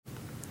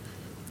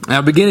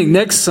Now, beginning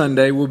next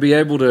Sunday, we'll be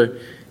able to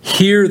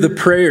hear the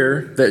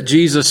prayer that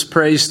Jesus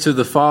prays to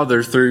the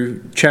Father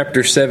through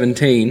chapter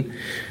 17.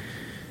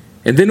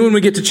 And then when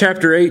we get to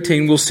chapter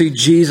 18, we'll see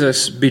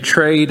Jesus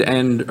betrayed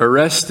and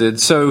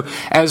arrested. So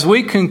as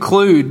we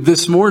conclude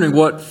this morning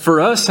what for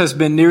us has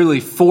been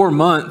nearly 4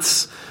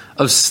 months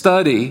of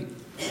study,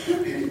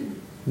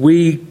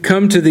 we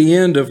come to the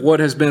end of what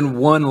has been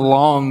one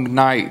long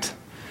night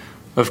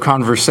of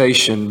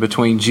conversation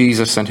between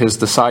Jesus and his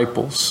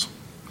disciples.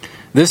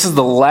 This is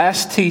the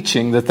last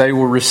teaching that they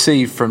will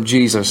receive from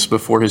Jesus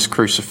before his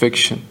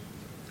crucifixion.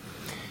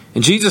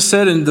 And Jesus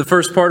said in the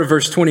first part of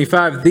verse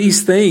 25,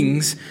 "These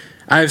things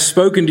I have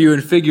spoken to you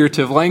in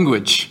figurative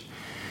language."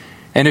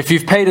 And if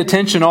you've paid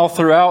attention all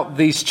throughout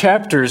these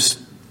chapters,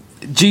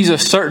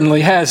 Jesus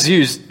certainly has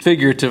used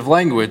figurative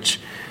language.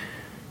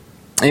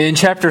 In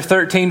chapter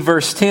 13,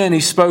 verse 10,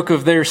 he spoke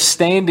of their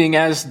standing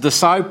as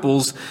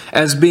disciples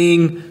as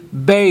being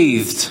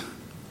bathed,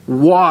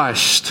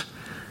 washed,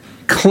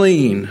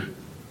 clean.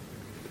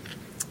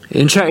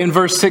 In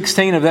verse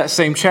 16 of that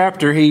same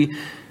chapter, he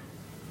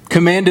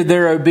commanded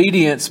their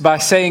obedience by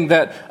saying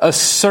that a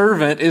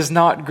servant is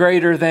not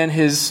greater than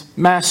his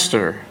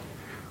master,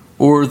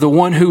 or the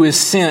one who is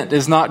sent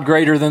is not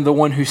greater than the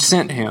one who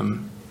sent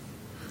him.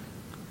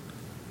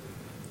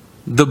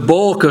 The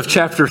bulk of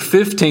chapter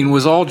 15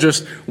 was all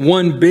just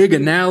one big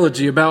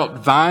analogy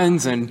about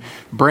vines and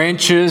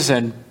branches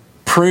and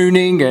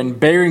pruning and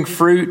bearing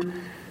fruit.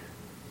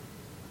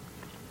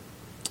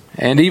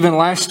 And even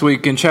last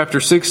week in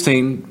chapter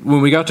 16, when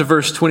we got to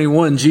verse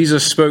 21,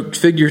 Jesus spoke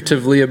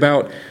figuratively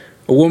about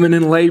a woman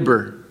in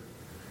labor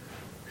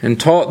and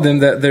taught them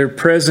that their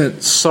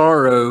present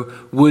sorrow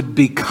would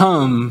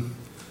become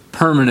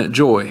permanent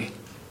joy.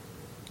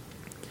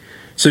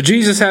 So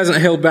Jesus hasn't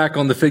held back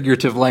on the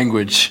figurative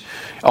language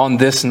on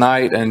this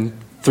night and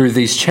through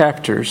these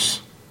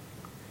chapters.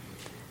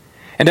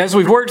 And as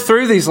we've worked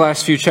through these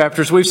last few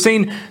chapters, we've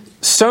seen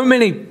so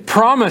many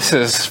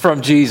promises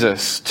from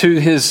Jesus to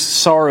his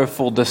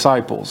sorrowful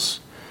disciples.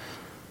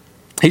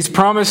 He's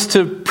promised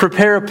to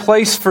prepare a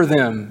place for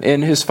them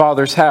in his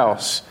Father's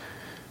house.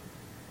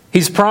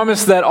 He's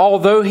promised that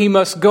although he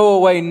must go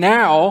away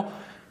now,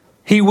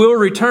 he will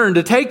return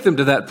to take them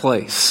to that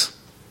place.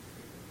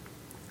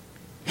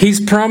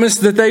 He's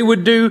promised that they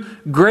would do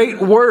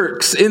great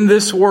works in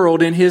this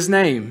world in his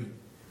name.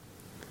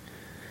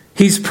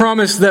 He's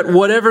promised that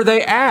whatever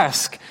they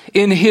ask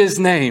in his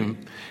name,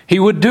 he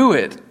would do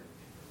it.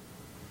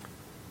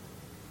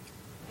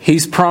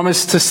 He's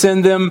promised to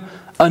send them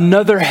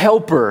another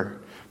helper,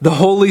 the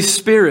Holy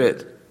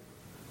Spirit,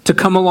 to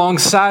come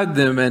alongside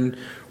them and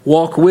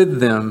walk with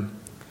them.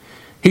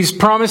 He's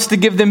promised to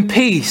give them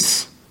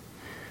peace.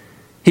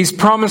 He's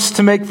promised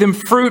to make them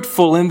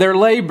fruitful in their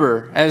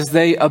labor as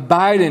they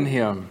abide in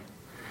him.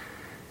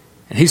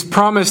 And he's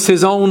promised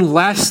his own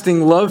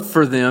lasting love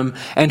for them,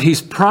 and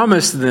he's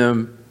promised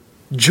them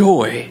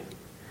joy.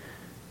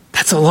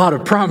 That's a lot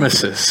of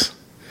promises.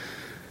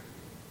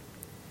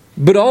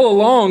 But all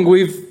along,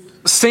 we've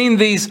seen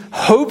these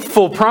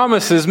hopeful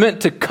promises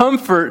meant to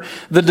comfort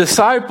the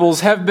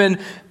disciples have been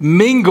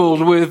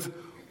mingled with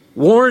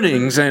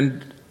warnings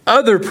and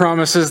other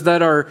promises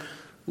that are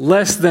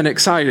less than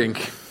exciting.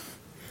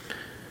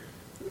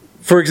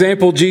 For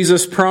example,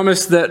 Jesus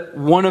promised that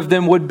one of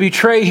them would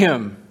betray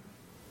him.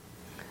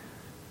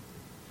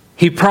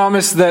 He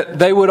promised that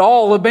they would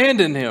all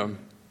abandon him.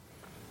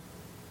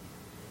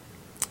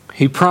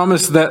 He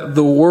promised that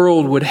the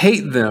world would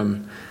hate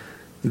them,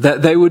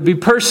 that they would be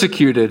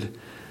persecuted,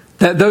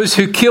 that those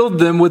who killed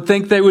them would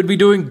think they would be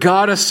doing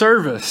God a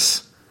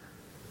service,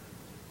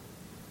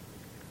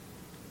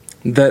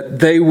 that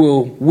they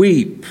will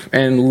weep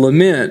and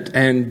lament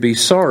and be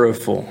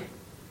sorrowful.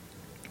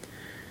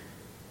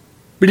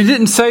 But he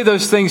didn't say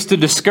those things to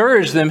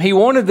discourage them. He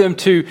wanted them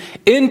to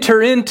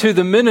enter into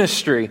the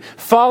ministry,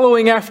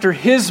 following after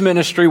his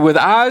ministry with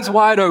eyes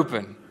wide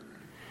open.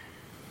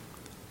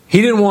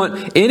 He didn't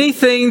want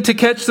anything to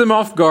catch them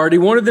off guard. He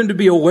wanted them to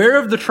be aware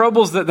of the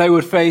troubles that they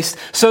would face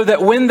so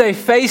that when they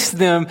faced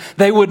them,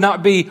 they would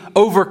not be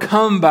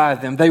overcome by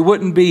them. They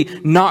wouldn't be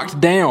knocked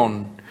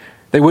down.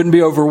 They wouldn't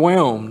be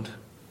overwhelmed.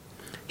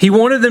 He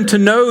wanted them to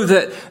know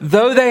that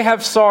though they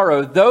have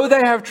sorrow, though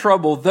they have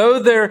trouble, though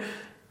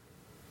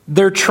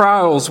their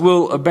trials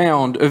will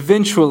abound,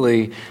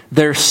 eventually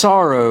their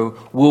sorrow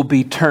will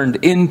be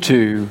turned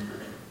into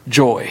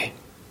joy.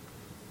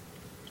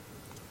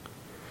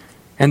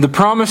 And the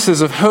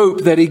promises of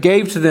hope that he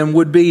gave to them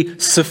would be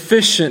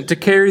sufficient to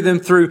carry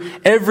them through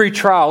every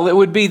trial. It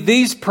would be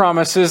these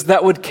promises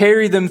that would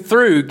carry them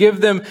through,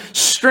 give them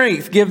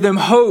strength, give them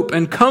hope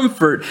and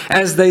comfort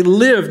as they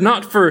lived,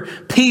 not for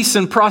peace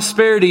and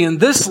prosperity in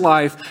this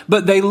life,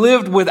 but they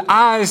lived with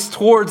eyes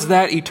towards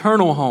that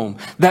eternal home,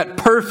 that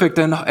perfect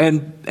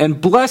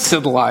and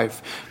blessed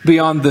life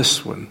beyond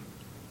this one.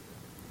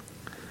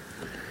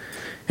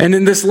 And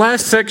in this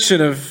last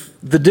section of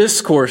the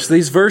discourse,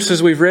 these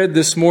verses we've read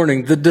this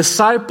morning, the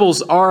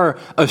disciples are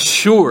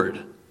assured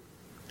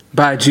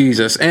by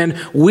Jesus, and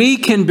we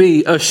can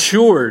be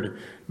assured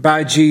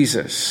by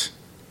Jesus.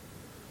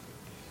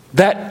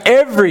 that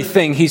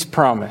everything He's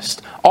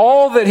promised,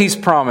 all that He's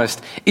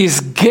promised, is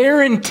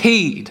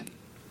guaranteed.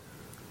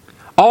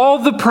 All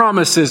the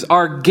promises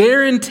are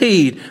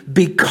guaranteed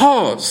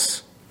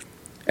because,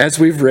 as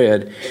we've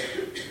read,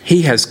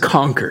 He has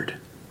conquered.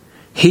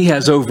 He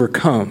has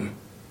overcome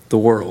the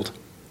world.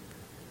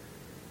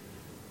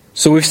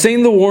 So we've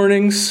seen the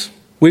warnings,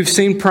 we've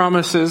seen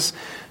promises.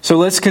 So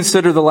let's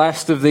consider the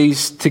last of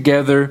these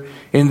together.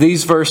 In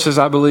these verses,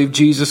 I believe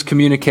Jesus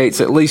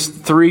communicates at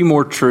least 3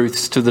 more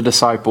truths to the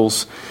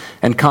disciples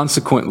and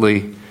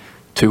consequently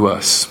to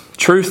us.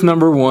 Truth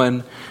number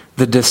 1,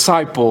 the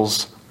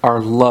disciples are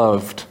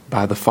loved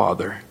by the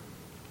Father.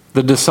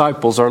 The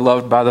disciples are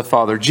loved by the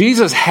Father.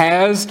 Jesus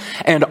has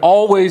and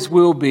always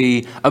will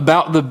be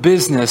about the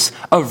business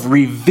of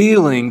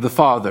revealing the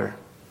Father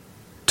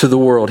to the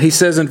world. He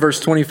says in verse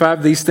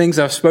 25, "These things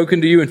I've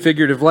spoken to you in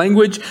figurative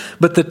language,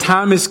 but the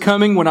time is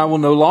coming when I will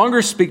no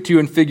longer speak to you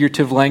in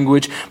figurative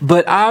language,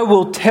 but I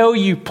will tell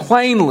you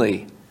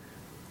plainly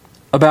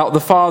about the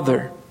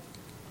Father."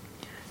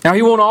 Now,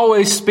 He won't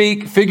always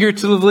speak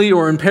figuratively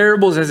or in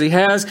parables as He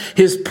has.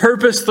 His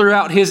purpose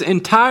throughout His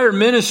entire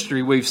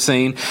ministry, we've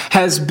seen,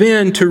 has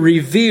been to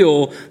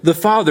reveal the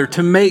Father,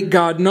 to make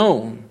God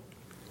known.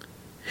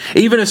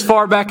 Even as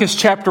far back as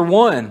chapter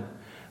 1,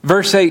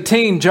 verse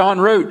 18, John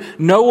wrote,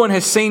 "No one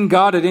has seen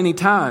God at any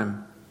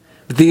time.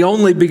 But the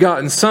only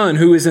begotten Son,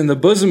 who is in the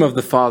bosom of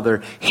the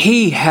Father,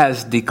 He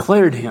has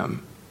declared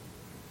Him."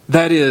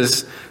 That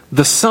is,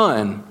 the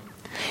Son,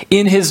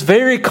 in His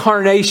very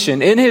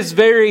carnation, in His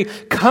very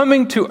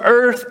coming to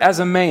earth as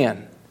a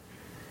man,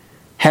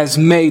 has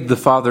made the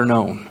Father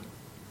known.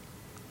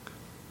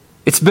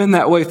 It's been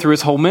that way through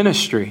His whole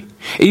ministry.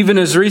 Even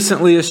as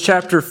recently as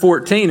chapter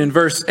 14, in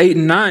verse 8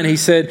 and 9,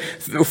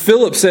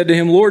 Philip said to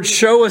Him, "Lord,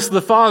 show us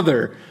the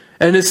Father,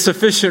 and it's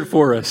sufficient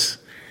for us."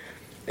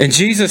 And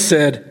Jesus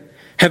said,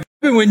 "Have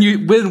I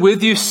been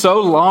with you so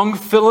long,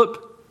 Philip,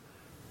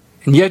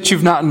 and yet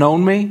you've not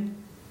known me?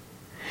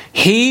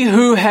 He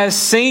who has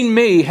seen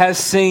me has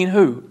seen"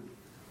 who?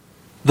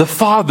 The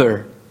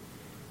Father.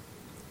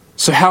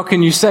 So how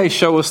can you say,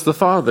 "Show us the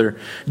Father"?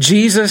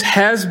 Jesus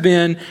has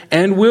been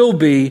and will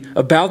be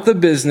about the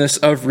business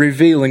of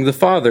revealing the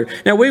Father.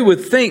 Now we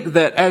would think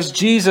that as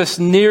Jesus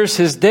nears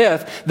His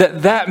death,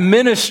 that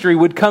ministry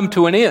would come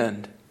to an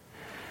end.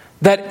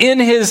 That in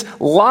His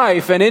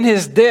life and in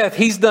His death,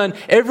 He's done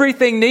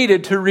everything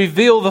needed to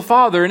reveal the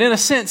Father. And in a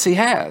sense, He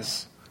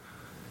has.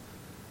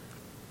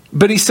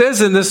 But He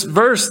says in this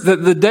verse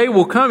that the day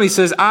will come, He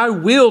says, "I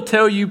will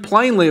tell you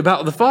plainly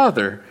about the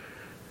Father."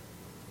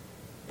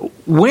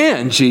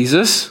 When,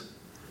 Jesus?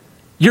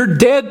 You're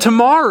dead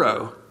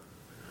tomorrow.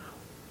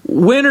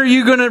 When are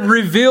you going to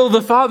reveal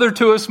the Father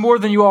to us more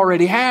than you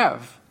already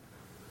have?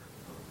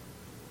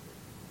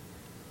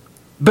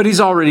 But He's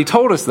already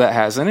told us that,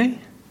 hasn't He?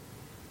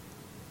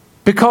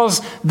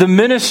 Because the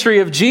ministry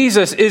of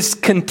Jesus is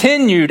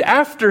continued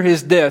after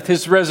His death,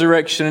 His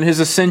resurrection, and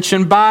His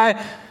ascension by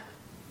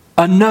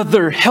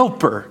another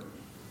helper,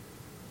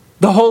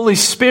 the Holy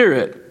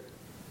Spirit.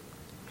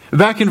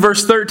 Back in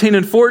verse 13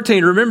 and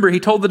 14, remember, He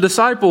told the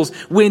disciples,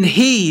 when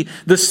He,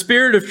 the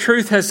Spirit of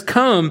truth, has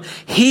come,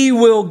 He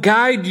will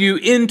guide you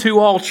into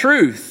all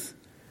truth.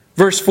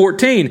 Verse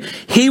 14,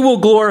 "He will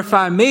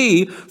glorify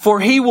me,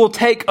 for He will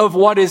take of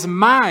what is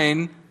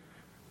mine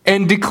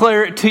and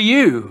declare it to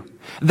you."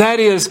 That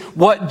is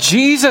what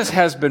Jesus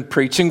has been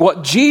preaching,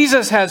 what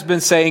Jesus has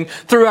been saying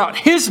throughout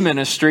His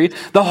ministry.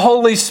 The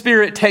Holy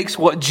Spirit takes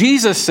what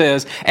Jesus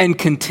says and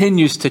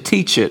continues to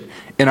teach it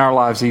in our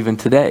lives even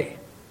today.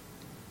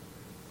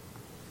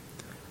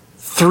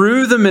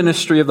 Through the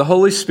ministry of the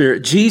Holy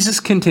Spirit, Jesus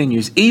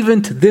continues,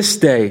 even to this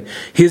day,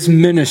 His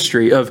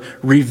ministry of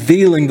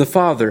revealing the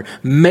Father,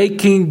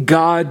 making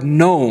God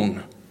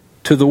known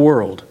to the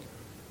world.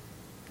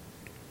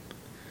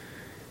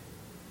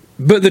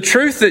 But the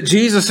truth that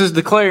Jesus is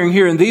declaring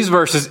here in these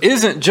verses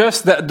isn't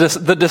just that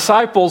the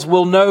disciples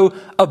will know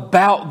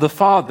about the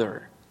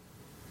Father.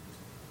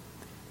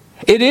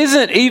 It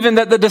isn't even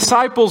that the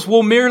disciples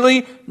will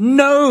merely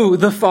know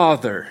the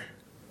Father.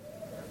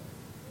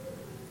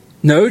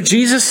 No,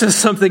 Jesus says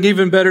something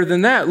even better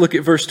than that. Look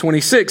at verse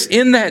 26.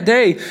 "In that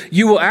day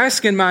you will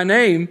ask in my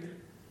name,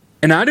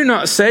 and I do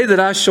not say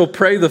that I shall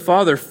pray the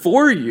Father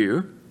for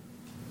you,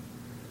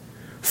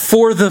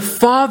 for the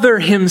Father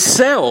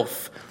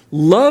Himself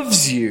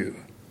loves you,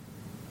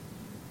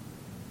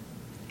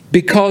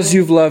 because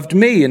you've loved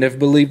me and have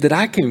believed that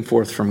I came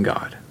forth from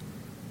God."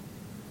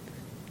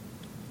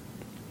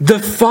 The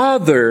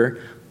Father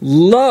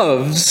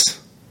loves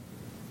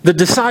the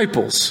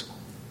disciples.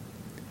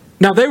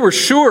 Now, they were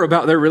sure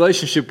about their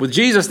relationship with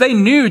Jesus. They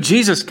knew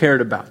Jesus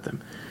cared about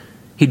them.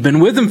 He'd been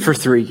with them for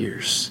 3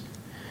 years.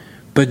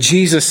 But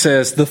Jesus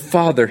says the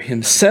Father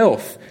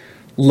Himself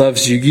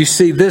loves you. You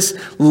see, this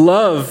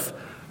love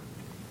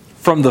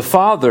from the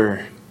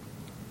Father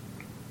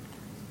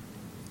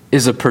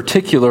is a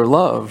particular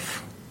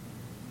love.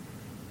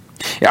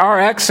 Our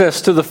access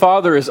to the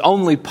Father is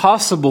only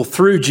possible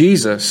through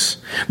Jesus.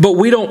 But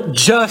we don't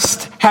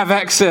just have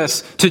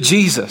access to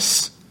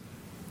Jesus.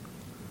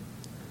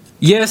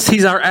 Yes,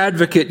 He's our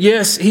advocate.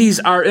 Yes, He's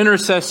our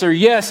intercessor.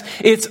 Yes,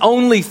 it's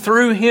only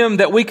through Him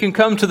that we can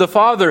come to the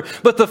Father.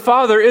 But the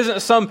Father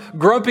isn't some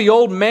grumpy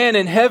old man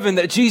in heaven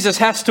that Jesus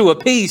has to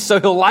appease so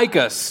He'll like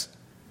us.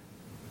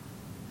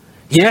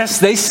 Yes,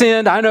 they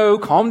sinned. I know.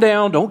 Calm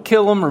down. Don't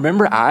kill them.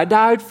 Remember, I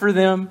died for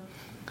them.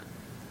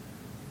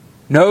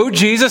 No,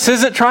 Jesus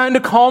isn't trying to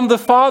calm the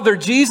Father.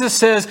 Jesus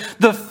says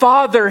the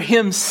Father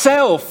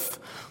Himself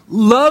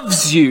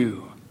loves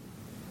you.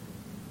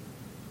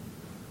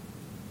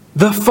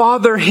 The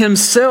Father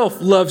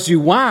Himself loves you.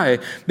 Why?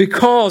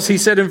 Because He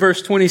said in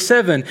verse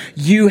 27,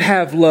 you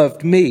have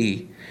loved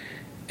me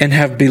and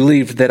have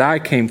believed that I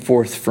came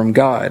forth from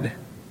God.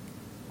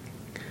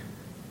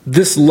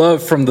 This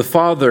love from the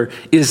Father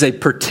is a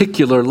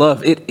particular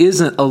love. It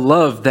isn't a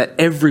love that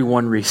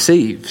everyone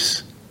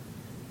receives.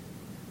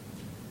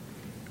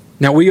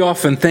 Now, we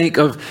often think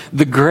of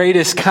the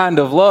greatest kind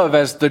of love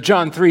as the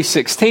John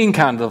 3:16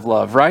 kind of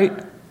love,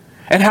 right?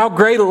 And how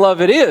great a love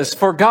it is.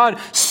 For God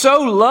so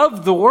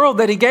loved the world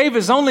that He gave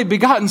His only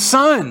begotten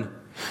Son,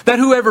 that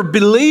whoever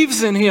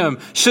believes in Him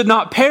should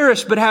not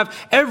perish but have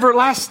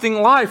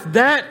everlasting life.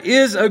 That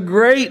is a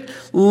great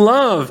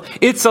love.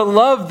 It's a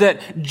love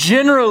that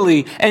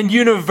generally and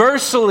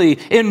universally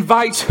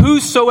invites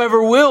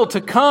whosoever will to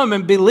come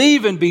and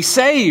believe and be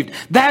saved.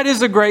 That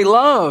is a great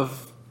love.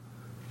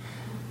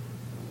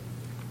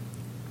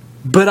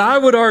 But I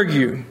would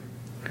argue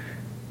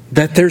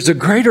that there's a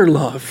greater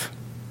love,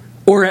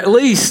 or at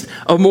least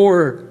a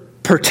more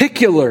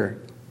particular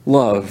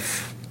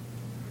love.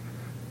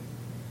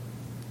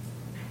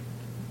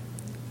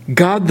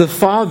 God the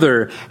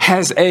Father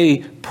has a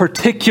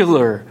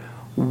particular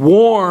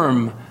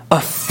warm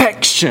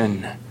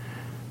affection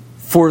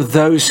for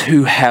those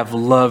who have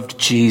loved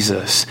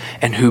Jesus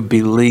and who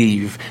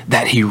believe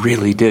that He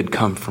really did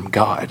come from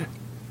God.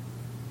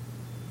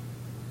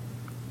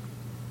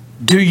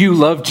 Do you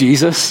love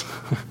Jesus?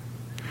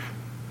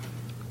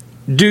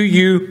 Do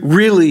you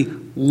really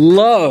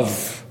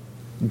love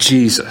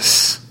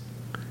Jesus?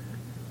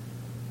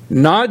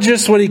 Not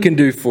just what He can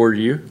do for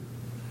you,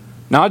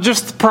 not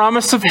just the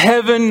promise of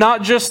heaven,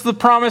 not just the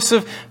promise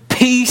of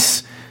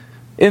peace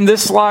in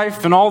this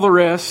life and all the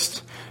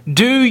rest.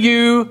 Do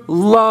you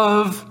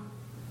love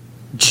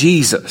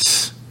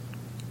Jesus?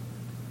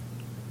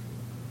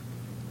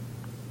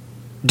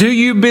 Do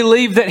you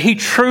believe that He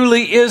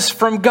truly is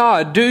from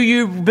God? Do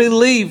you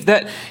believe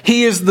that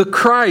He is the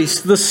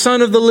Christ, the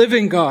Son of the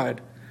living God?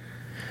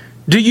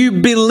 Do you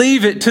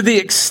believe it to the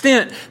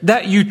extent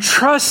that you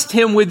trust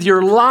Him with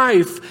your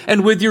life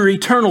and with your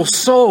eternal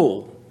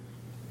soul?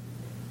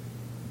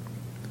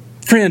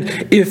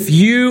 Friend, if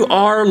you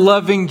are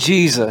loving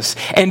Jesus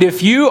and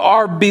if you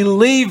are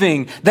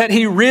believing that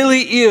He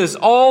really is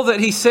all that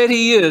He said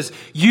He is,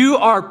 you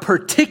are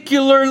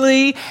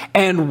particularly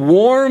and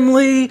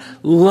warmly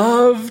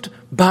loved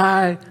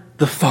by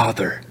the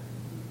Father.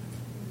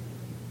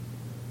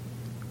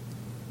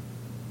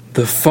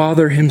 The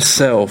Father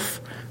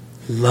Himself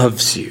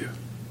loves you.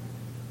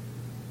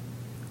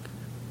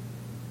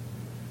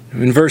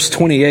 In verse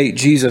 28,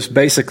 Jesus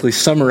basically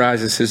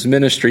summarizes His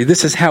ministry.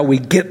 This is how we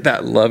get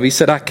that love. He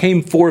said, I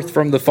came forth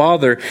from the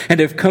Father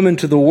and have come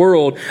into the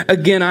world.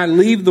 Again, I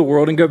leave the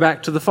world and go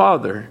back to the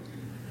Father.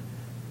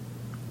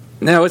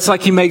 Now, it's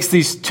like He makes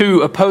these two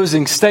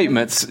opposing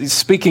statements, He's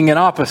speaking in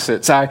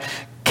opposites. I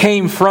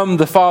came from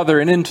the Father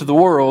and into the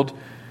world,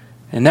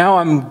 and now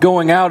I'm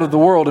going out of the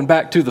world and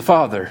back to the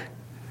Father.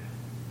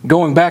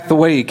 Going back the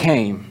way He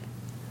came.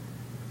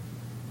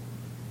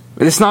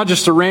 It's not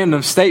just a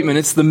random statement.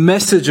 It's the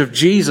message of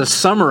Jesus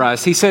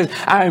summarized. He said,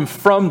 I am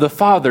from the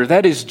Father.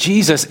 That is,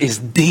 Jesus is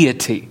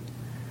deity.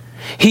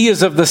 He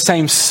is of the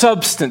same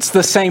substance,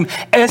 the same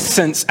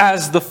essence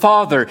as the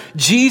Father.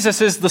 Jesus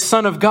is the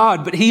Son of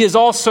God, but He is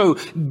also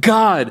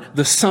God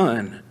the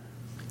Son.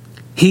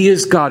 He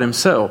is God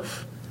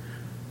Himself.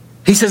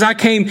 He says, I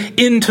came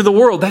into the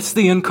world. That's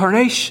the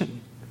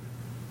incarnation.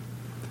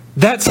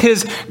 That's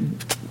His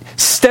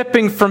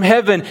stepping from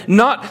heaven,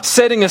 not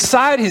setting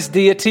aside His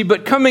deity,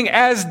 but coming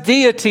as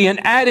deity and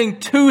adding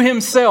to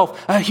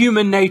Himself a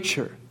human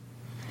nature.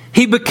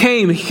 He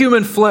became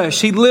human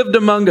flesh. He lived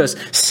among us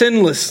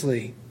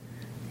sinlessly.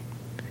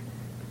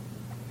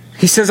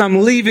 He says,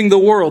 I'm leaving the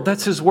world.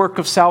 That's His work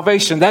of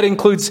salvation. That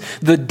includes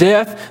the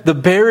death, the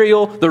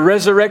burial, the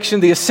resurrection,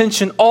 the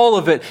ascension, all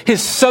of it.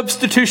 His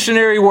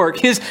substitutionary work.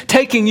 His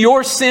taking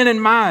your sin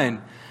and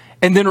mine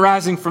and then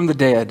rising from the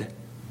dead.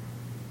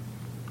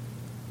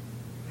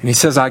 And He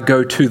says, I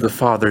go to the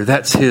Father.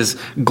 That's His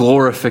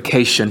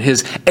glorification,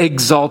 His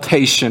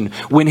exaltation.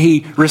 When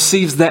He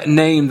receives that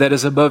name that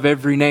is above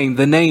every name,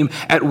 the name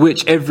at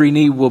which every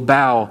knee will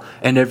bow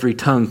and every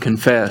tongue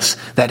confess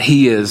that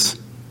He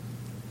is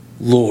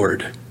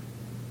Lord.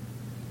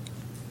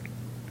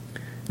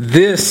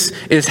 This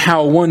is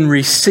how one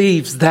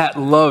receives that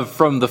love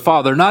from the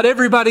Father. Not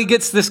everybody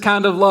gets this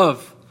kind of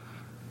love.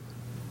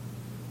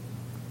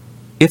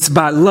 It's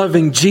by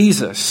loving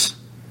Jesus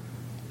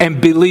and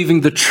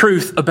believing the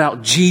truth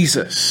about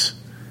Jesus.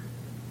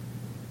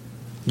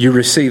 you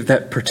receive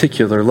that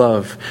particular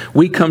love.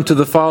 We come to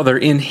the Father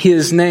in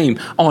His name,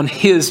 on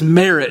His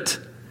merit.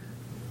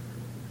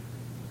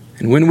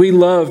 And when we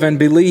love and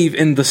believe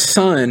in the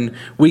Son,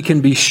 we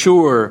can be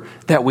sure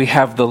that we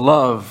have the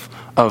love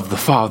of the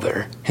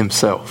Father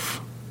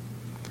Himself.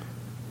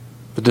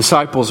 The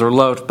disciples are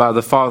loved by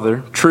the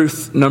Father.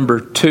 Truth number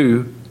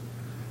 2,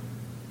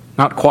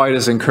 not quite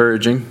as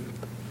encouraging.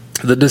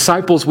 The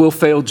disciples will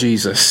fail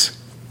Jesus.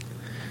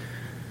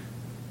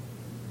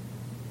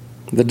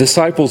 The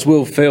disciples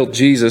will fail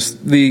Jesus.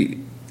 The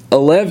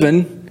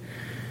 11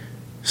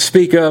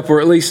 speak up, or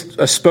at least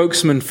a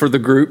spokesman for the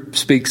group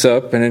speaks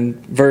up. And in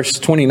verse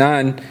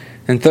 29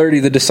 and 30,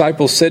 the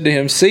disciples said to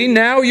him, "See,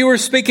 now you are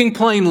speaking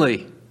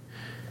plainly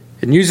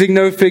and using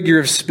no figure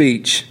of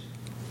speech.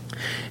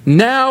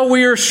 Now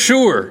we are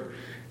sure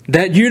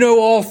that you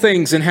know all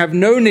things and have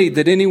no need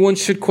that anyone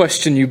should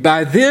question you.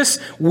 By this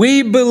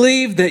we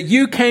believe that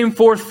you came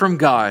forth from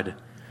God."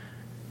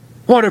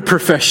 What a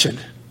profession.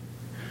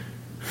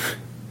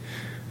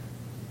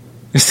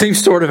 It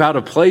seems sort of out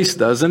of place,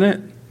 doesn't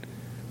it?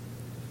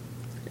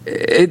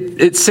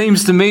 It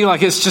seems to me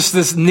like it's just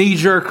this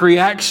knee-jerk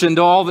reaction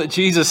to all that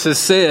Jesus has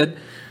said.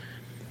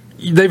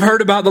 They've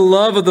heard about the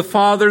love of the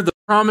Father, the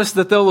promise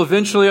that they'll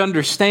eventually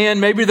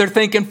understand. Maybe they're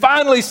thinking,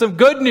 finally, some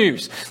good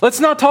news. Let's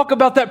not talk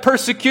about that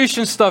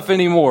persecution stuff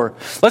anymore.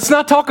 Let's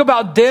not talk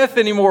about death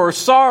anymore, or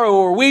sorrow,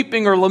 or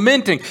weeping, or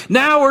lamenting.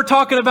 Now we're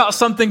talking about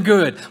something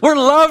good. We're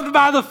loved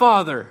by the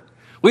Father.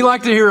 We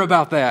like to hear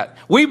about that.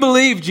 We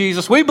believe,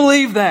 Jesus. We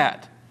believe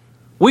that.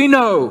 We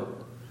know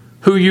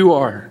who you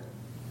are.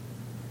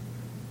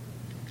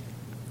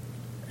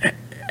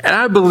 And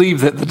I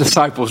believe that the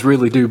disciples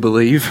really do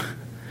believe.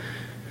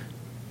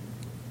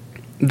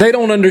 They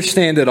don't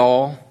understand it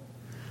all.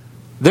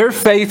 Their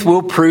faith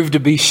will prove to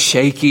be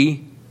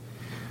shaky.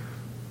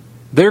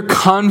 Their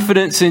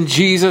confidence in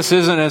Jesus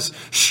isn't as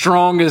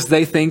strong as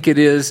they think it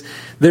is.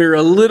 They're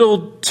a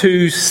little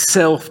too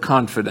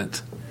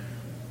self-confident.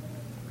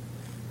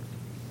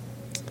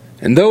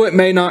 And though it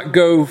may not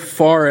go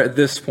far at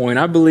this point,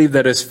 I believe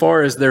that as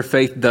far as their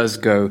faith does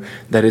go,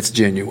 that it's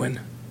genuine.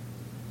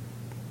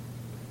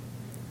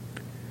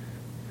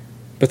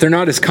 But they're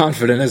not as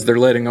confident as they're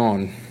letting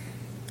on.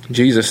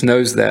 Jesus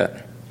knows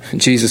that.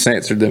 Jesus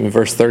answered them in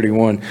verse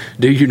 31,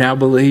 "Do you now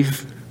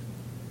believe?"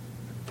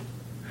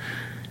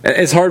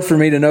 It's hard for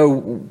me to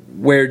know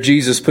where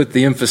Jesus put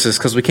the emphasis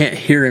because we can't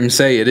hear Him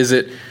say it. Is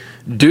it,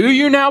 "Do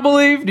you now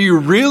believe? Do you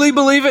really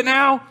believe it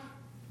now?"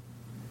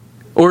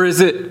 Or is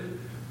it,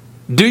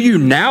 "Do you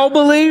now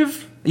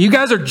believe? You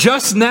guys are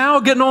just now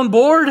getting on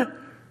board?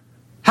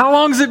 How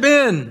long has it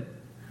been?"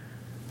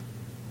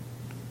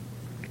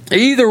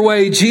 Either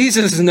way,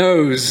 Jesus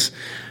knows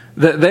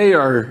that they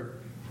are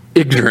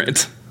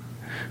ignorant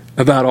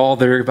about all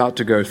they're about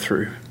to go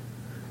through,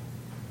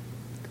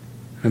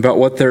 about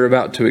what they're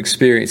about to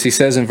experience. He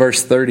says in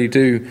verse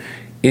 32,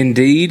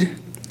 "Indeed,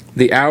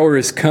 the hour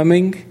is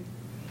coming,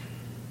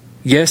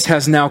 yes,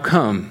 has now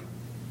come,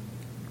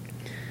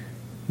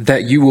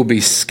 that you will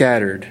be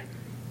scattered,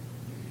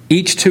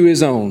 each to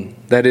his own,"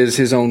 that is,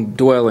 his own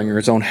dwelling or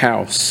his own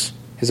house,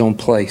 his own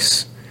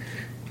place,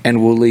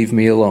 "and will leave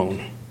me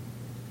alone.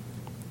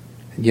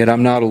 And yet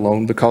I'm not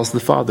alone because the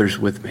Father's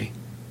with me."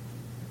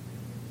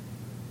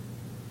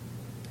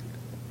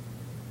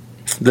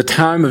 The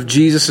time of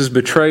Jesus'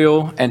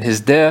 betrayal and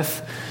His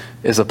death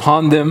is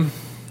upon them.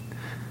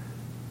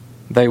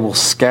 They will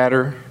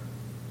scatter.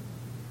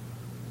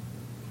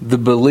 The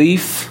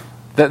belief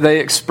that they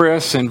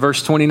express in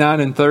verse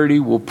 29 and 30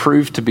 will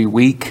prove to be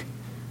weak.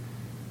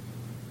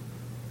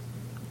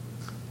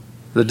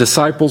 The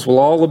disciples will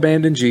all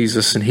abandon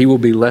Jesus and He will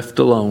be left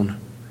alone.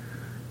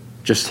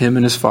 Just Him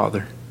and His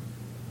Father.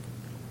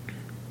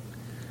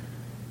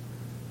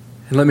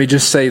 And let me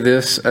just say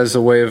this as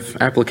a way of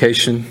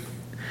application.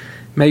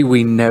 May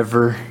we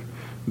never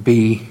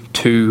be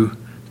too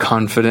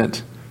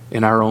confident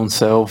in our own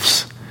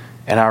selves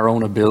and our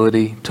own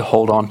ability to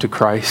hold on to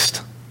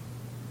Christ.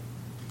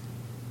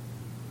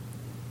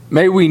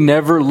 May we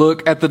never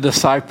look at the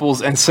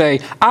disciples and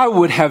say, "I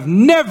would have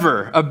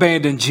never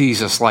abandoned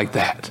Jesus like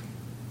that."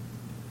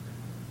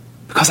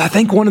 Because I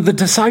think one of the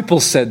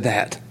disciples said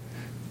that.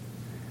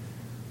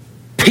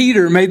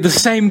 Peter made the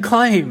same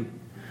claim.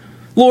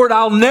 "Lord,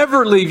 I'll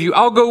never leave you.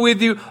 I'll go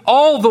with you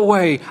all the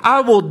way.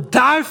 I will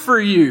die for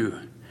you."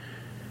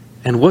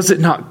 And was it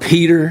not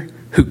Peter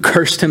who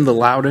cursed Him the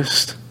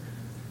loudest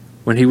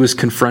when he was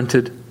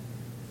confronted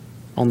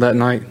on that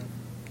night?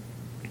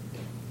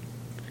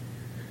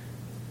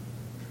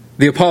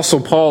 The Apostle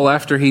Paul,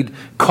 after he'd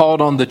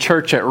called on the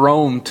church at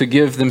Rome to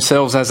give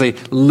themselves as a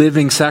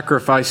living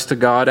sacrifice to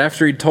God,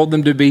 after he'd told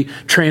them to be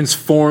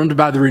transformed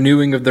by the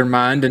renewing of their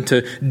mind and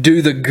to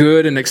do the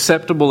good and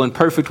acceptable and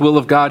perfect will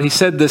of God, he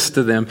said this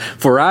to them,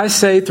 "For I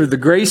say through the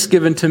grace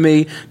given to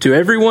me, to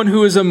everyone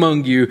who is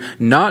among you,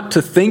 not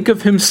to think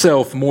of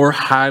himself more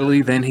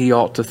highly than he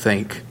ought to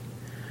think,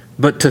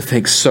 but to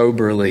think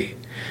soberly,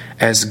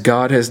 as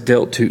God has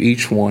dealt to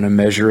each one a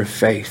measure of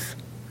faith."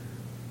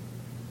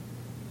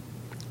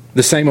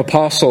 The same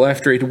apostle,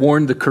 after he'd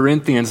warned the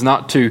Corinthians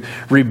not to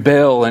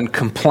rebel and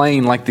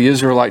complain like the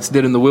Israelites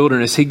did in the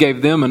wilderness, he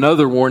gave them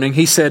another warning.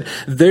 He said,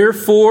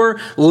 "Therefore,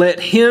 let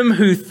him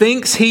who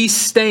thinks he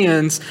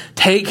stands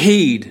take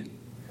heed,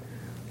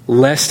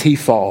 lest he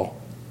fall."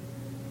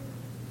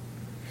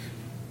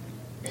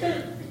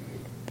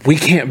 We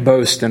can't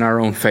boast in our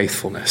own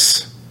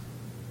faithfulness.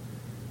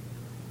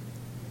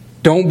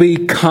 Don't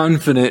be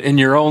confident in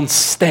your own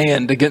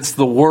stand against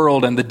the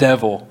world and the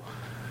devil.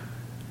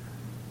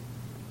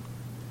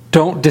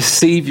 Don't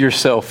deceive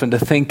yourself into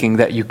thinking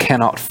that you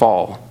cannot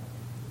fall.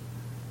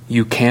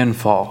 You can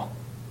fall.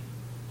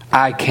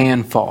 I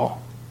can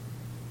fall.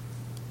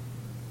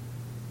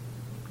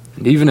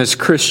 And even as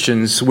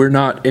Christians, we're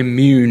not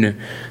immune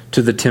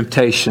to the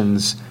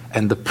temptations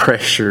and the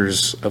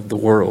pressures of the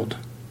world.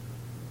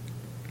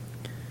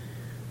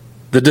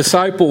 The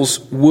disciples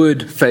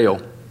would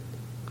fail.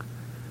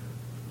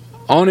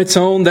 On its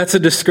own, that's a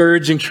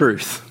discouraging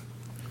truth.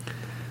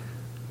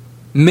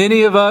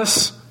 Many of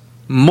us,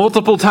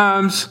 multiple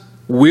times,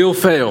 will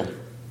fail.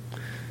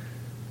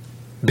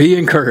 Be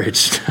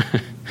encouraged.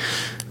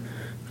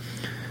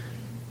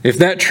 If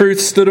that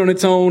truth stood on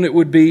its own, it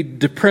would be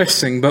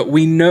depressing, but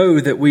we know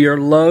that we are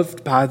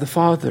loved by the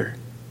Father.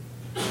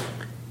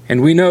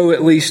 And we know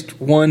at least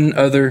one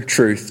other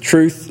truth.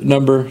 Truth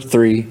number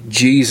 3,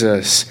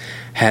 Jesus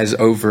has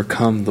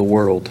overcome the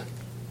world.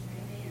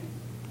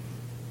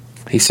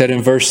 He said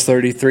in verse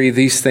 33,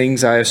 "These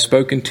things I have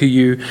spoken to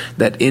you,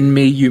 that in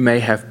me you may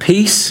have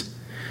peace.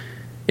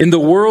 In the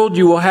world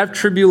you will have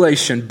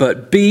tribulation,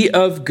 but be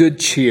of good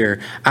cheer.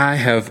 I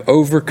have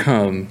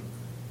overcome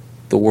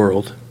the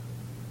world."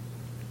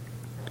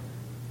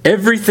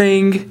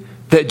 Everything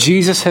that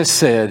Jesus has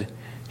said,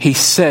 He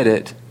said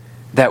it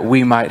that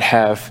we might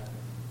have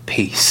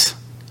peace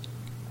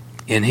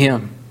in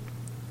Him.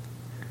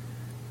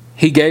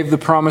 He gave the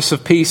promise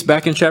of peace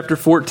back in chapter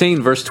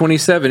 14, verse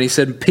 27. He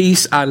said,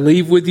 "Peace I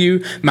leave with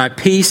you, my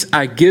peace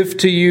I give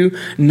to you.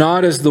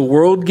 Not as the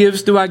world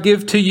gives do I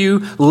give to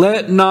you.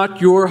 Let not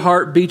your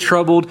heart be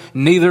troubled,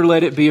 neither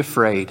let it be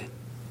afraid."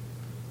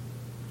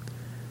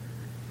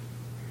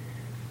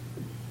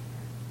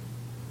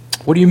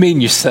 What do you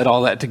mean you said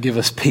all that to give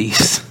us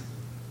peace?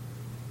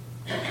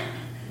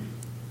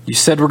 You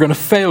said we're going to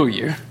fail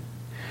you.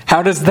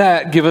 How does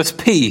that give us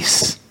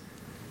peace?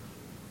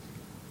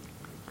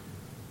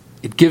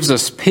 It gives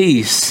us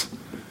peace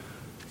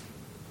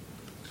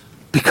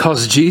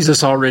because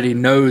Jesus already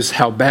knows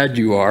how bad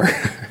you are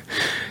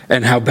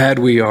and how bad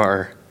we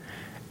are,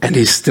 and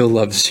He still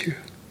loves you.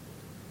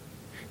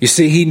 You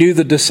see, He knew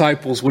the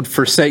disciples would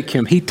forsake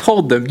Him. He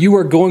told them, "You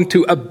are going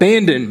to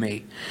abandon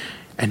me."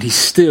 And He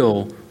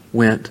still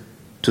went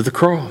to the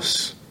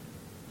cross.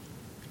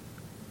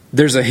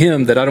 There's a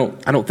hymn that I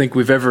don't think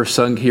we've ever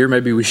sung here.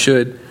 Maybe we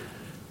should. It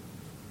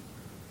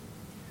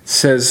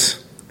says,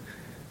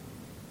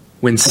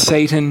 "When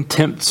Satan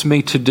tempts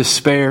me to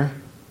despair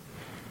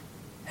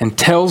and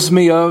tells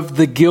me of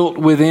the guilt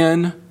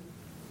within,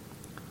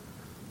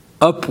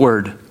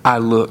 upward I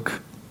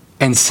look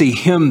and see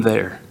Him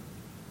there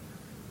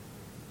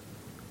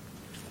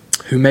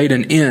who made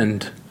an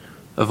end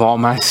of all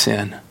my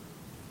sin.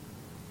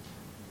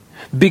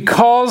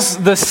 Because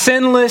the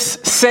sinless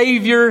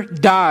Savior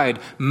died,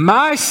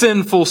 my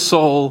sinful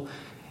soul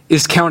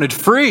is counted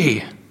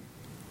free.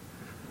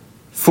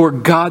 For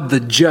God the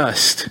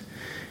just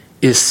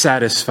is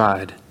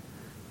satisfied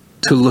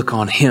to look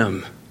on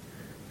Him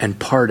and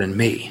pardon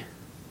me."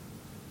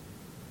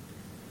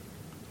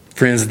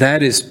 Friends,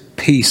 that is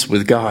peace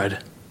with God.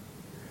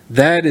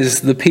 That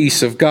is the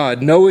peace of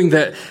God, knowing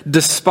that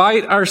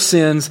despite our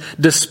sins,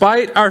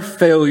 despite our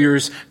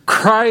failures,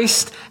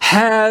 Christ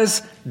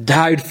has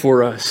died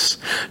for us.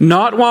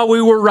 Not while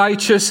we were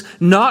righteous,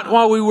 not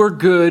while we were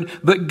good,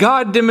 but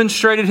God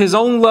demonstrated His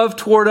own love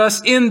toward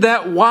us in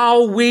that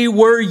while we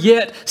were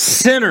yet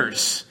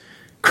sinners,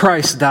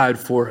 Christ died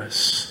for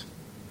us.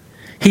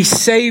 He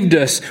saved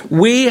us.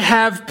 We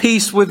have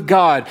peace with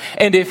God.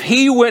 And if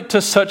He went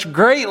to such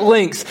great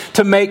lengths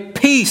to make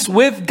peace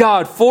with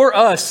God for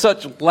us,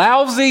 such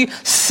lousy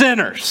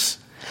sinners,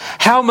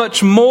 how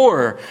much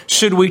more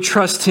should we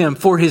trust Him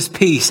for His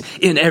peace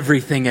in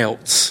everything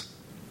else?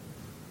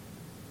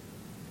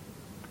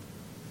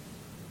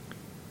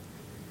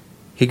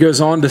 He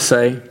goes on to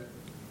say,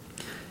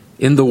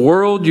 "In the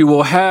world you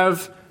will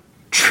have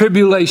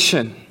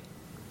tribulation."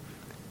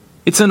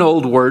 It's an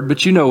old word,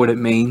 but you know what it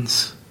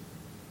means.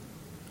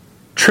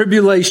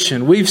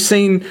 Tribulation. We've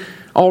seen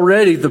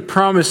already the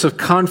promise of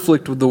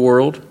conflict with the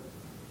world.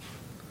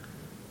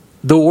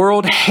 The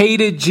world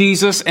hated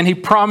Jesus, and He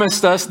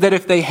promised us that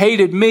if they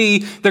hated me,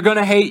 they're going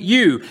to hate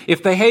you.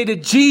 If they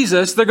hated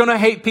Jesus, they're going to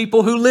hate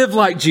people who live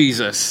like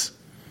Jesus.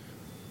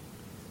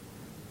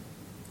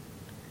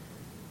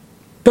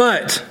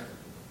 But,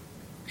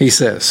 He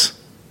says,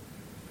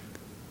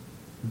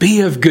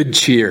 be of good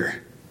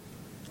cheer.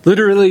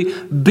 Literally,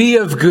 be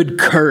of good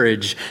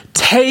courage.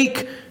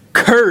 Take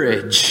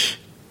courage.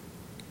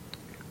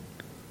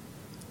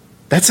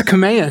 That's a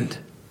command.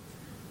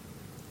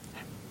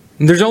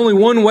 And there's only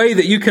one way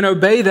that you can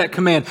obey that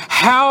command.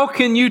 How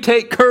can you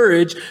take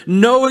courage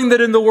knowing that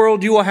in the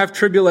world you will have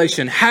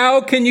tribulation?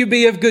 How can you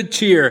be of good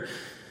cheer?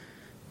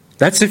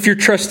 That's if you're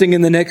trusting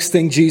in the next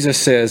thing Jesus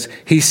says.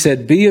 He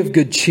said, be of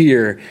good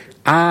cheer.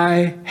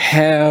 I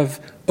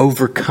have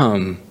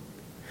overcome.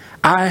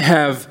 I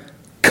have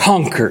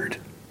conquered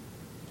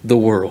the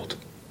world.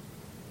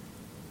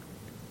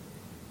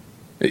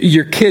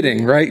 You're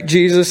kidding, right,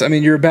 Jesus? I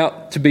mean, you're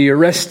about to be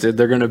arrested.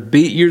 They're going to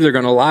beat you. They're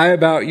going to lie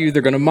about you.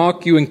 They're going to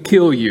mock you and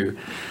kill you.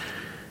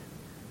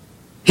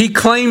 He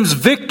claims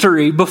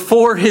victory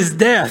before his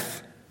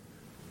death.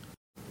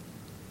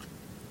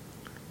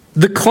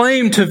 The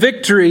claim to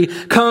victory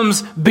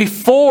comes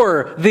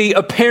before the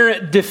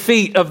apparent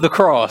defeat of the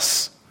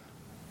cross.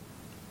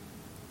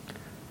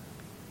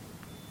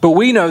 But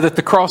we know that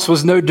the cross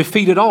was no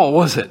defeat at all,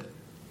 was it?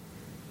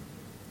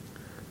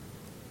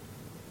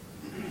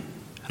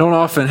 I don't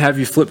often have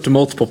you flip to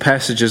multiple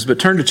passages, but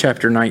turn to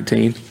chapter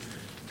 19.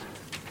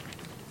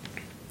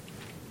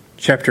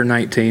 Chapter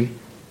 19.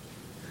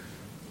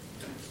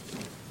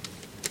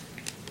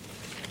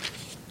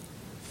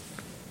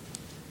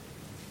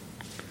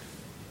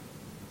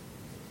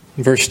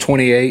 Verse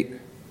 28.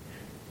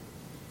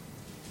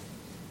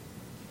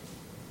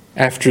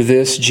 After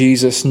this,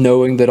 Jesus,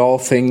 knowing that all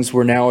things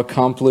were now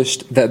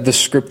accomplished, that the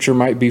scripture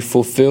might be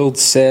fulfilled,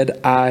 said,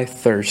 I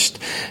thirst.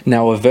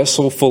 Now a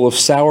vessel full of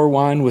sour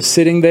wine was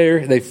sitting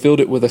there. They filled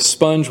it with a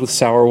sponge with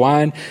sour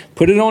wine,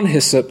 put it on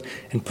hyssop,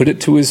 and put it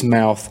to his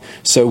mouth.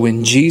 So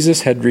when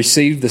Jesus had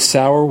received the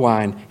sour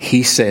wine,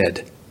 he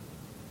said,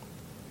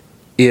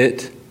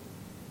 it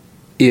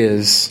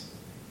is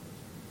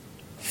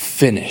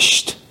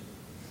finished.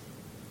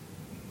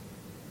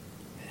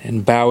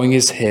 And bowing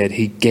his head,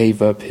 he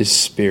gave up his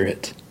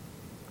spirit.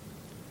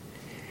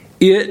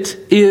 It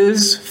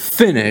is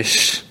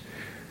finished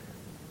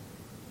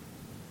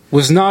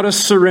was not a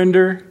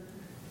surrender.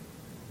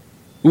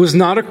 It was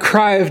not a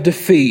cry of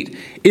defeat.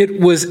 It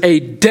was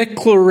a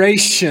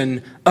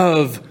declaration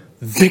of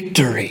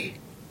victory.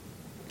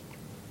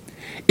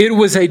 It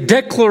was a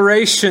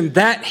declaration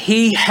that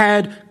he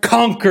had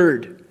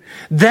conquered,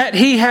 that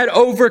he had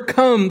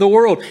overcome the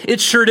world.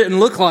 It sure didn't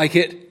look like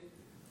it.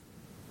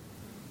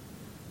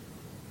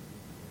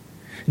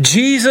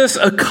 Jesus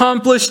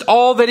accomplished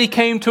all that he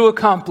came to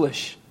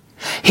accomplish.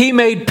 He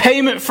made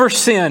payment for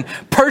sin,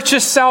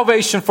 purchased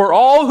salvation for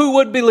all who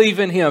would believe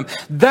in him.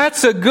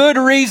 That's a good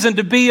reason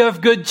to be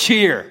of good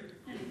cheer.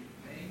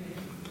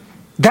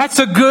 That's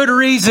a good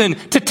reason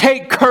to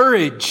take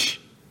courage.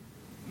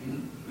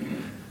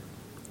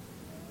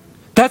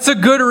 That's a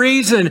good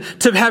reason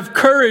to have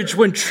courage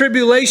when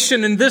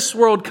tribulation in this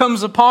world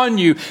comes upon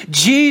you.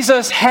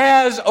 Jesus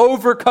has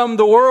overcome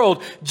the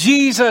world.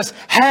 Jesus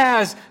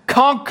has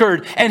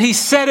conquered, and he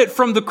said it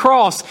from the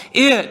cross.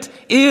 It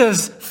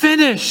is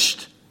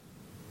finished.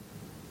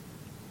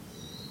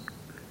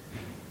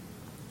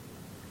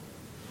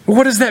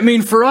 What does that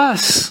mean for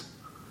us,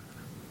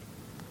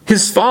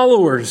 his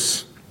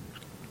followers?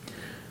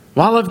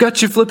 While I've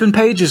got you flipping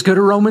pages, go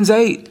to Romans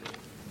 8.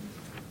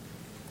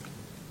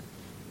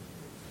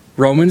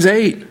 Romans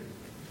 8.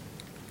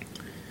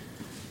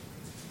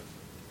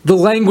 The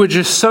language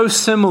is so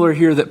similar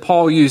here that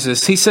Paul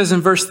uses. He says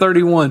in verse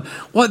 31,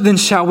 what then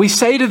shall we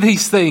say to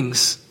these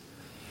things?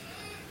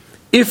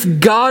 If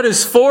God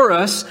is for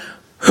us,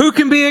 who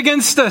can be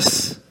against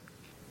us?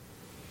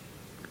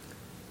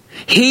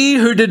 He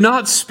who did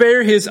not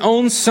spare his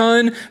own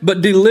son,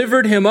 but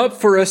delivered him up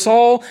for us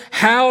all,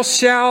 how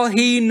shall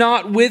he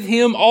not with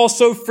him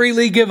also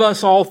freely give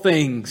us all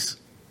things?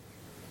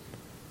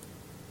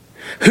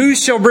 Who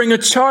shall bring a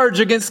charge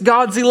against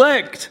God's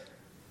elect?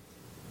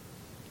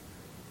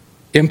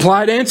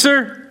 Implied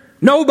answer,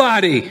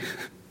 nobody.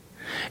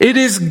 It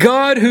is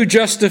God who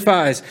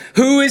justifies.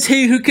 Who is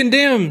he who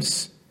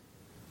condemns?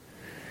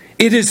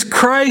 It is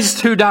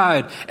Christ who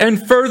died,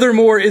 and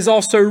furthermore is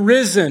also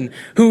risen,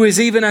 who is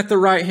even at the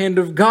right hand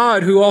of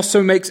God, who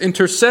also makes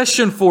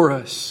intercession for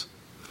us.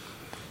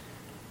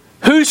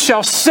 Who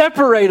shall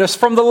separate us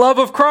from the love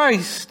of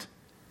Christ?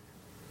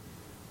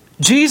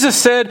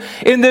 Jesus said,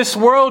 in this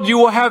world you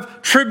will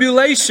have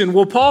tribulation.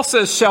 Well, Paul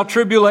says, shall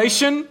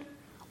tribulation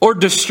or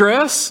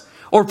distress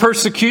or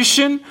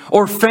persecution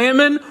or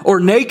famine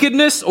or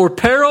nakedness or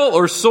peril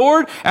or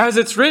sword? As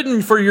it's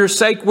written, for your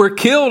sake we're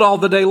killed all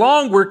the day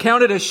long. We're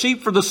counted as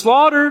sheep for the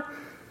slaughter.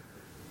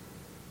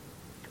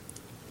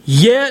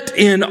 Yet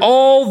in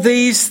all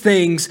these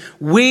things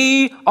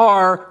we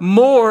are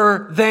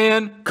more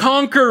than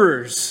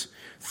conquerors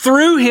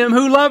through him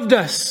who loved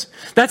us.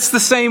 That's the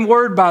same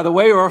word, by the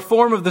way, or a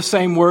form of the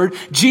same word.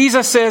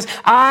 Jesus says,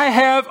 I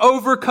have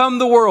overcome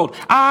the world.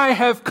 I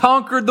have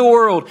conquered the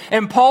world.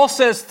 And Paul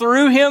says,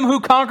 through him who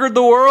conquered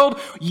the world,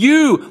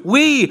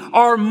 we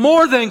are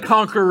more than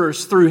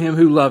conquerors through him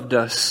who loved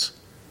us.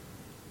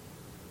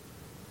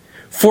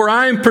 For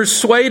I am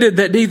persuaded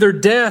that neither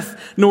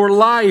death, nor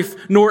life,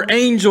 nor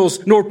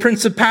angels, nor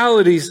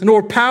principalities,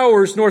 nor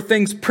powers, nor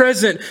things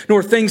present,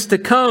 nor things to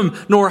come,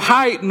 nor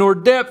height, nor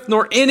depth,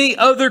 nor any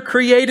other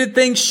created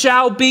thing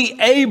shall be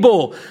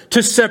able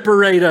to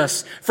separate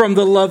us from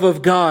the love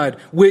of God,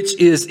 which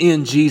is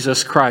in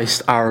Jesus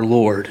Christ our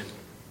Lord.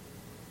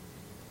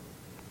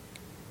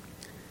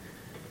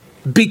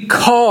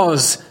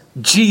 Because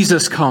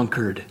Jesus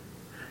conquered,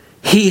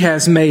 He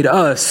has made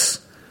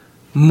us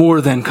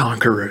more than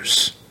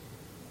conquerors.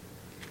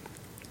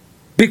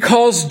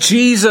 Because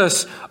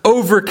Jesus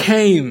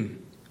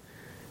overcame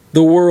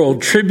the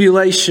world,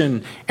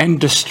 tribulation and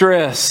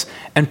distress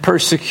and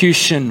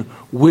persecution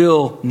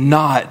will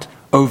not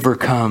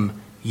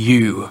overcome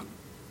you.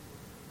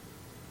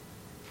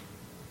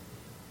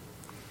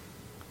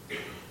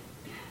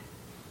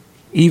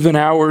 Even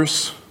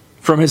hours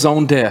from His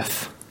own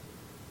death,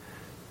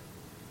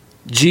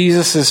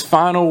 Jesus'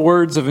 final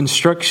words of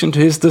instruction to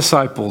His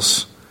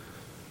disciples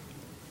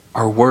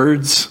are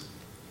words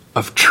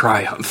of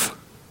triumph.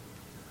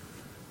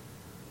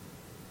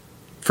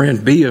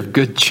 Friend, be of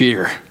good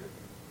cheer.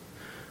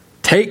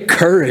 Take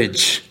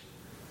courage.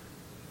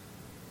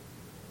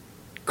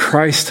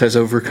 Christ has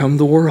overcome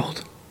the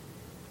world.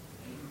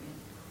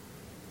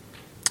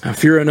 Now,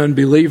 if you're an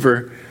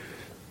unbeliever,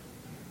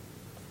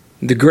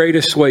 the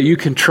greatest way you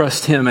can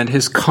trust Him and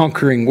His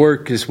conquering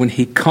work is when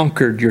He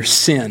conquered your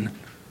sin.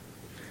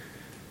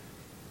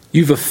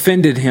 You've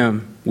offended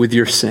Him with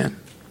your sin.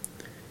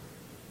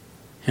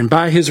 And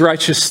by His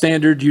righteous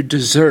standard, you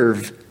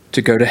deserve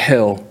to go to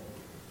hell.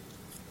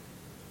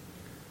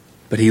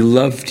 But He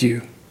loved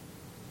you,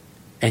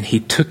 and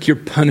He took your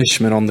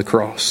punishment on the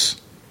cross.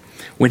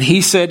 When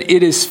He said,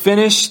 "It is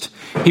finished,"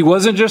 He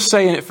wasn't just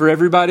saying it for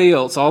everybody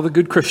else, all the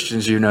good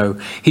Christians you know.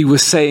 He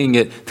was saying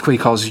it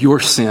because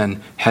your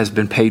sin has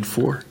been paid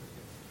for.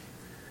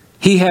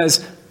 He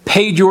has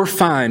paid your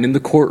fine in the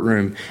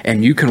courtroom,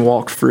 and you can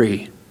walk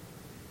free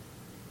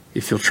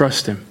if you'll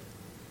trust Him.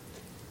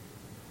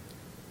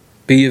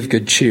 Be of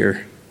good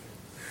cheer.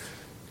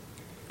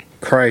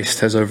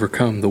 Christ has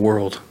overcome the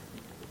world.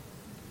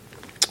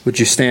 Would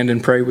you stand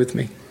and pray with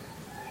me?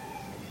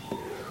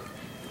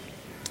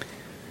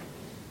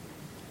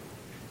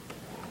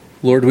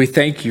 Lord, we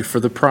thank You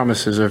for the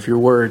promises of Your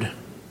word.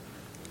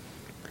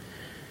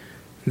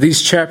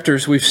 These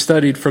chapters we've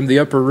studied from the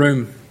upper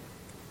room,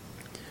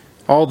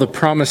 all the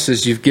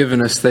promises You've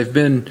given us, they've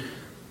been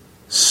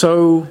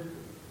so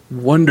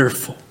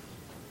wonderful.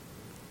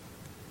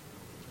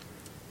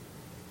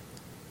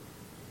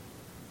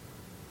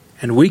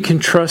 And we can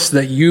trust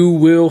that You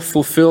will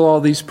fulfill all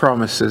these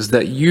promises,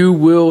 that You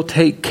will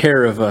take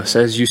care of us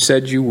as You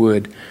said You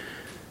would.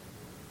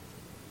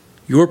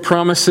 Your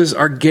promises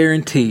are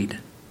guaranteed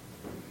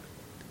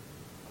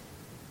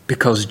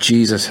because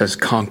Jesus has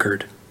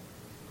conquered,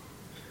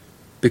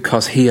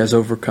 because He has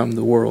overcome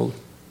the world.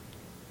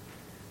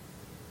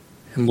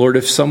 And Lord,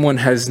 if someone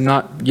has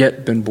not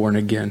yet been born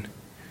again,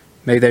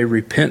 may they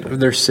repent of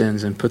their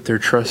sins and put their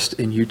trust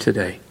in You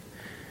today.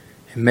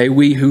 And may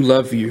we who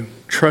love You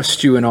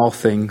trust You in all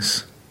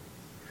things.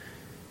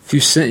 If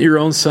You sent Your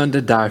own Son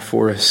to die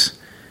for us,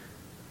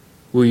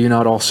 will You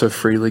not also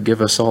freely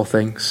give us all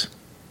things?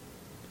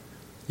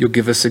 You'll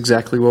give us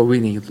exactly what we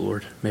need,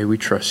 Lord. May we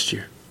trust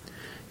You.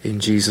 In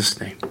Jesus'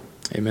 name,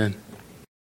 amen.